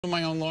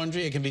My own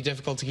laundry, it can be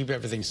difficult to keep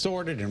everything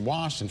sorted and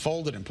washed and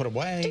folded and put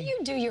away. Do you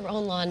do your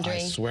own laundry? I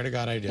swear to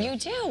God I do. You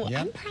do?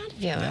 Yep. I'm proud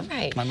of you. Yep. All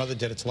right. My mother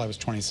did it till I was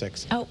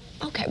 26. Oh,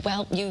 okay.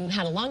 Well, you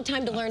had a long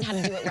time to learn how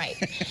to do it right.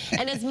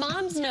 And as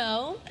moms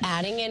know,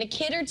 adding in a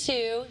kid or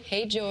two,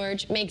 hey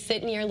George, makes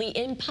it nearly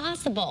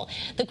impossible.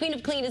 The Queen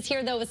of Clean is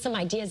here, though, with some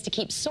ideas to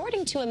keep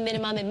sorting to a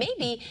minimum and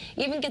maybe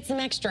even get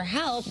some extra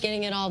help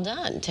getting it all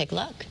done. Take a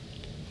look.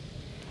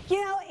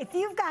 You know, if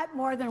you've got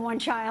more than one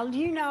child,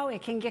 you know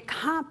it can get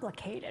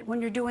complicated when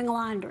you're doing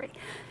laundry.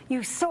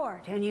 You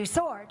sort and you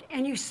sort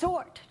and you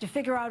sort to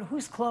figure out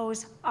whose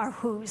clothes are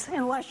whose,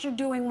 unless you're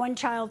doing one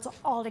child's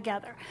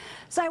altogether.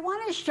 So I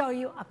want to show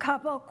you a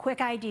couple quick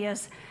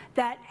ideas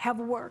that have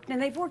worked, and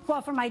they've worked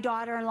well for my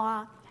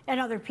daughter-in-law and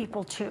other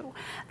people too.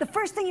 The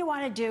first thing you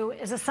want to do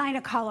is assign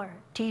a color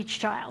to each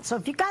child. So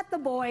if you've got the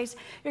boys,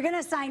 you're going to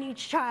assign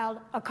each child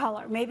a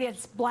color. Maybe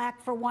it's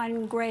black for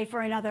one, gray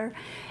for another,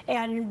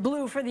 and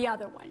blue for the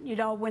other one, you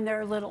know, when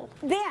they're little.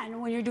 Then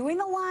when you're doing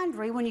the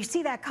laundry, when you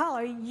see that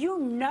color, you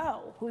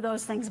know who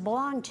those things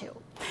belong to.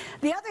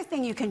 The other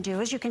thing you can do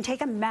is you can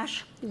take a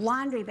mesh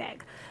laundry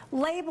bag,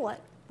 label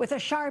it with a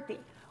Sharpie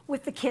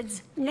with the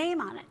kid's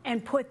name on it,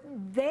 and put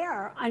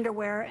their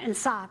underwear and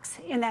socks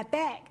in that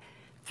bag.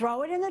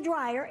 Throw it in the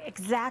dryer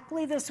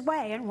exactly this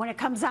way, and when it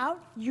comes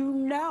out, you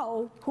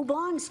know who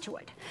belongs to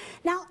it.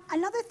 Now,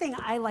 another thing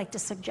I like to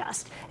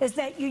suggest is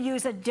that you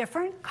use a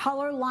different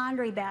color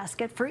laundry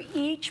basket for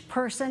each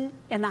person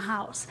in the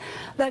house.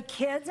 The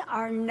kids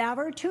are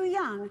never too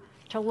young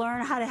to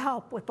learn how to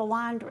help with the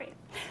laundry.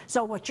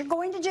 So what you're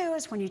going to do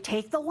is when you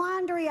take the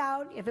laundry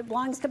out, if it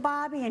belongs to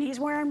Bobby and he's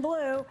wearing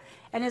blue,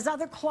 and his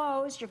other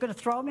clothes, you're going to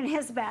throw them in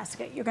his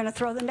basket. You're going to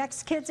throw the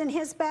next kids in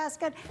his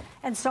basket,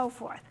 and so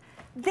forth.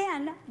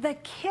 Then the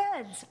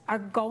kids are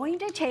going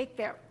to take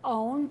their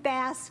own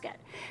basket.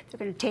 They're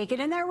going to take it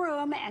in their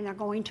room and they're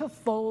going to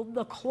fold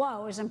the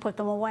clothes and put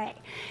them away.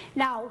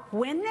 Now,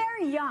 when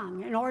they're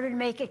young, in order to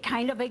make it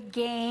kind of a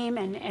game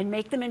and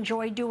make them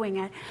enjoy doing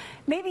it,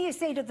 maybe you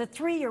say to the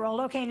 3-year-old,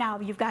 okay, now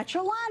you've got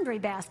your laundry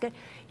basket.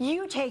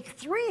 You take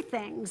 3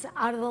 things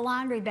out of the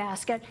laundry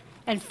basket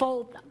and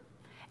fold them,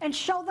 and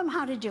show them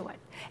how to do it.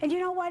 And you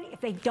know what?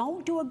 If they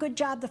don't do a good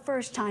job the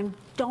first time,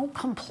 don't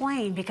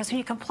complain, because when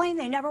you complain,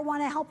 they never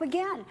want to help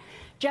again.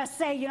 Just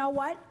say, you know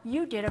what?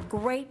 You did a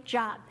great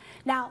job.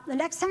 Now, the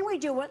next time we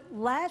do it,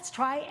 let's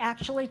try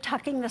actually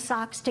tucking the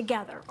socks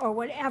together, or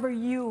whatever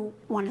you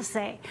want to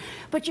say.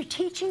 But you're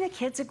teaching the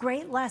kids a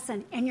great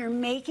lesson, and you're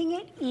making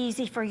it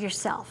easy for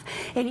yourself.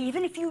 And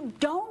even if you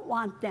don't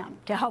want them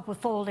to help with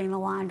folding the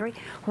laundry,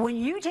 when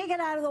you take it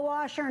out of the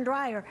washer and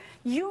dryer,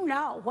 you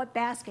know what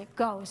basket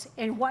goes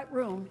in what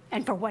room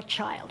and for what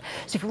child.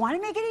 So if you want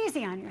to make it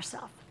easy on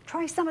yourself,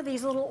 try some of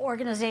these little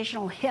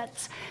organizational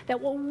hits that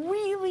will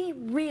really,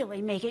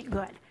 really make it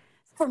good.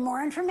 For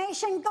more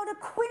information, go to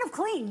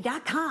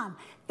queenofclean.com.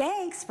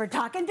 Thanks for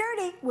talking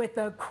dirty with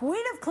the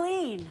Queen of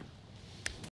Clean.